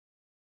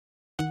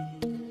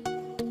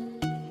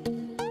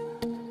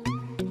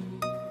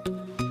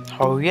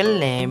Her real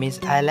name is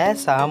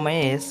Alyssa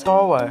Mae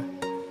Sauer.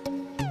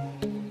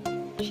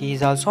 She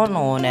is also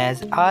known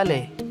as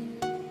Ale.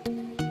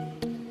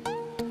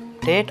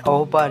 Date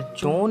of birth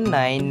June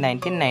 9,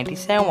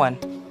 1997.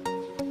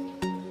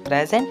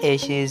 Present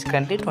age she is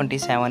currently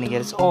 27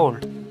 years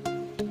old.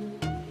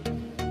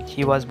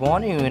 She was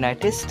born in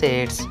United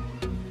States.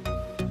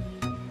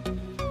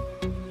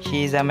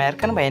 She is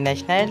American by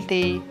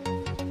nationality.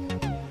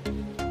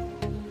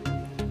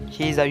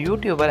 She is a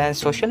YouTuber and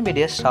social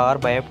media star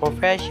by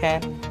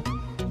profession.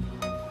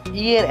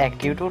 Year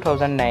active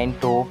 2009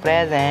 to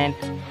present.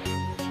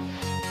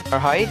 Her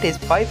height is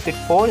 5 feet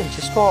 4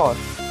 inches tall.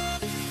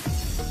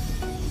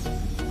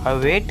 Her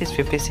weight is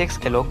 56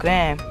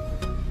 kg.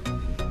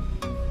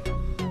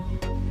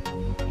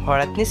 Her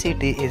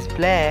ethnicity is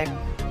black.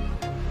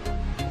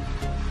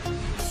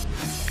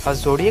 Her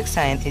zodiac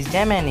sign is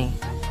Damien.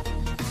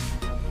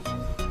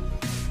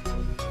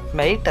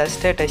 Marital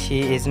status: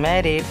 she is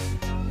married.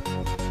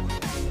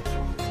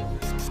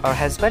 Her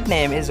husband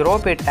name is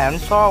Robert M.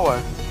 Sauer.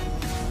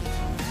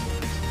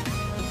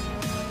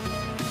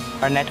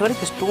 Her net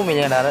worth is $2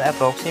 million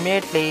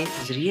approximately.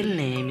 His real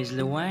name is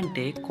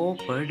Levante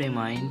Cooper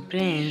Damien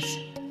Prince.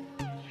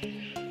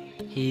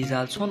 He is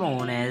also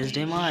known as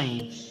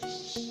Damien.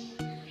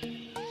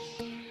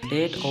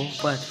 Date of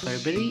birth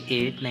February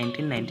 8,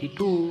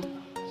 1992.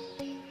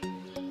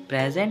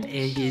 Present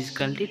age is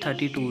currently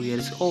 32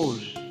 years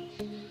old.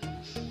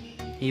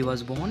 He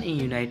was born in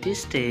United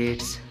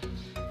States.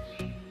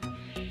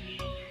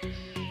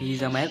 He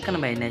is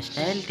American by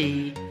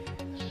nationality.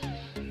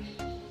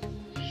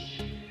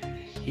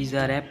 He is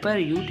a rapper,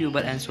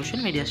 YouTuber and social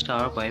media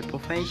star by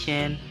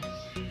profession.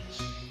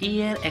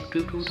 Year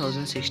active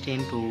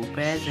 2016 to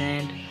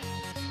present.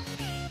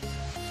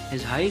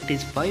 His height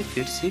is 5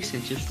 feet 6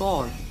 inches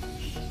tall.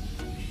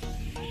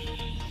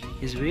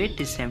 His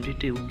weight is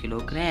 72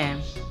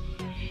 kg.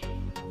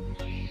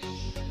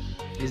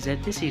 His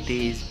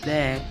ethnicity is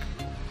black.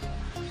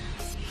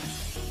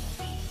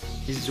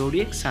 His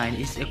zodiac sign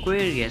is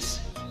Aquarius.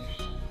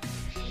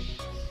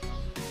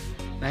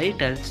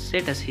 Marital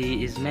status: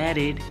 he is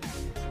married.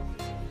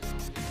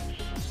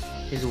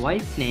 His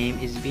wife's name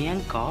is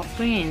Bianca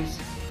Prince.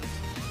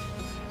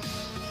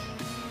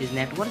 His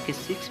net worth is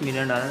 $6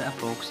 million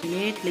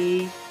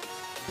approximately.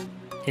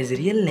 His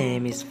real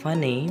name is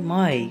Funny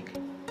Mike.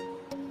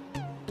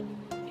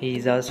 He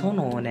is also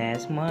known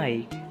as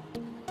Mike.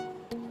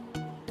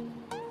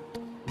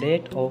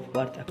 Date of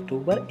birth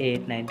October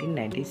 8,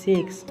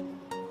 1996.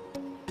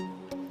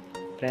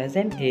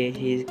 Present age: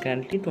 he is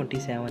currently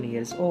 27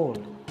 years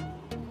old.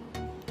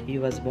 He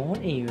was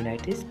born in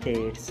United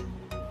States.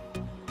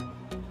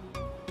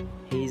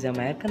 He is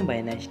American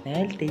by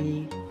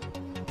nationality.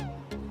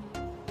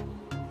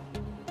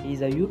 He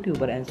is a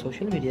YouTuber and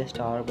social media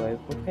star by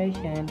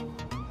profession.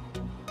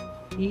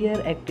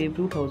 Year active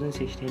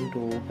 2016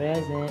 to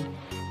present.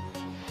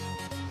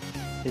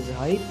 His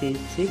height is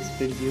 6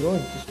 feet 0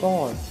 inches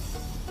tall.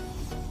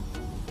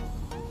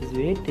 His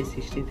weight is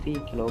 63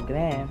 kg.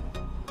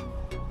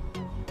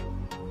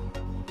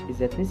 His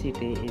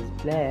ethnicity is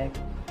black.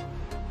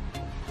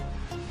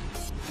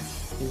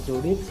 His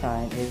zodiac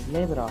sign is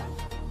Libra.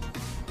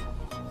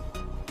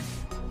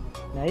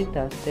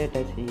 Marital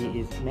status: he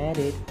is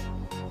married.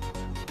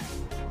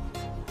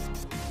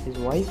 His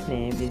wife's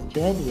name is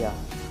Jalia.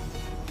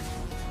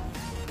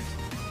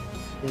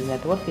 His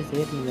net worth is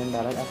 $8 million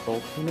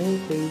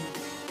approximately.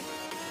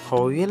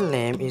 Her real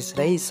name is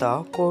Rayssa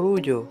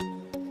Corujo.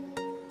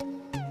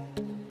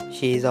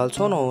 She is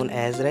also known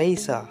as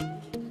Rayssa.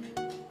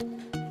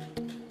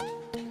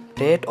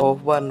 Date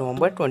of birth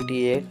November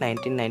 28,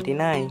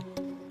 1999.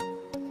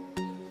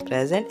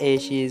 Present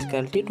age: she is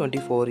currently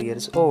 24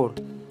 years old.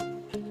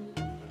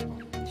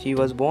 She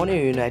was born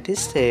in United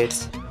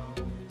States.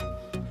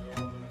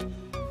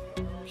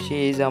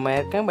 She is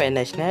American by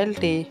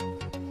nationality.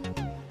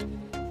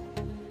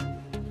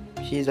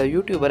 She is a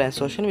YouTuber and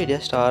social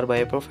media star by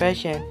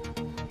profession.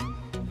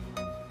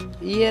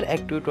 Year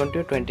active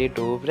 2020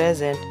 to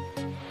present.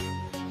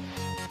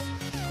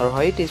 Her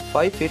height is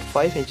 5 feet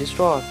 5 inches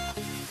tall.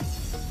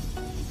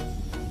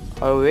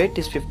 Her weight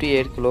is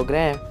 58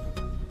 kg.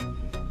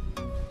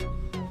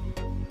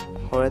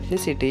 Her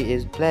ethnicity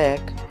is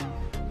black.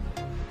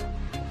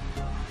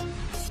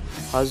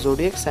 Her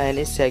zodiac sign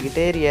is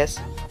Sagittarius.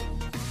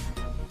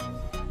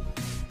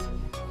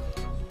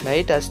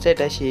 Marital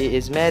status: she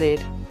is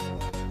married.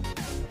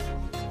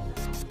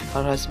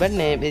 Her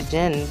husband name is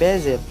Jen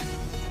Basil.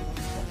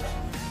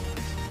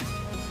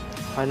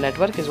 Her net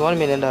worth is $1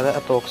 million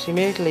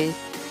approximately.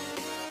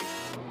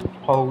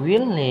 Her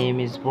real name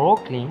is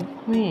Brooklyn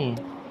Queen.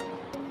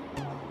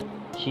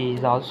 She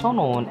is also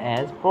known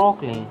as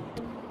Brooklyn.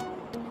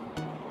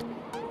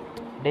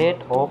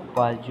 Date of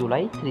birth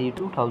July 3,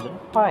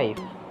 2005.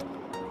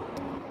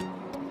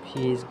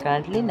 She is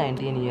currently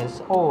 19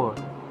 years old.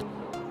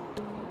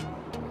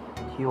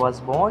 She was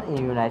born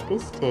in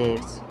United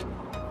States.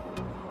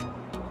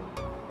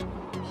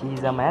 She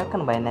is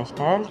American by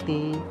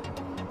nationality.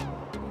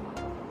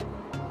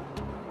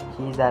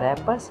 She is a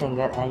rapper,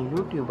 singer and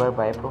YouTuber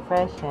by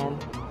profession.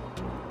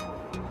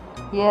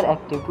 Year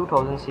active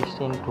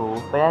 2016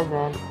 to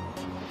present.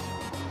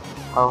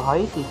 Her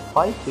height is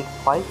 5 feet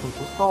 5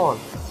 inches tall.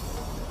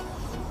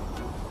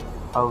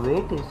 Her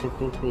weight is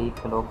 53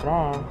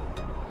 kilograms.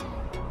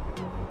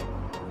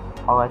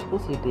 Our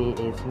ethnicity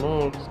is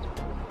mixed.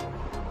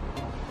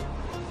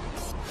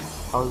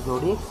 Our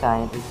zodiac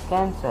sign is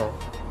Cancer.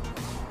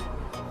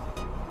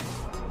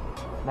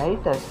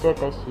 Marital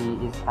status, she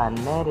is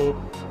unmarried.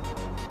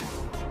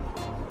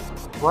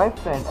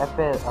 Boyfriend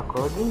affair,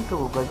 according to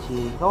Google,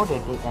 she is not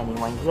dating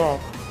anyone yet.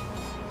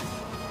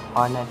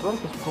 Our net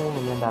worth is $2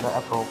 million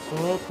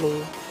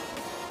approximately.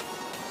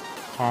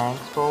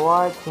 Thanks for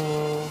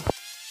watching.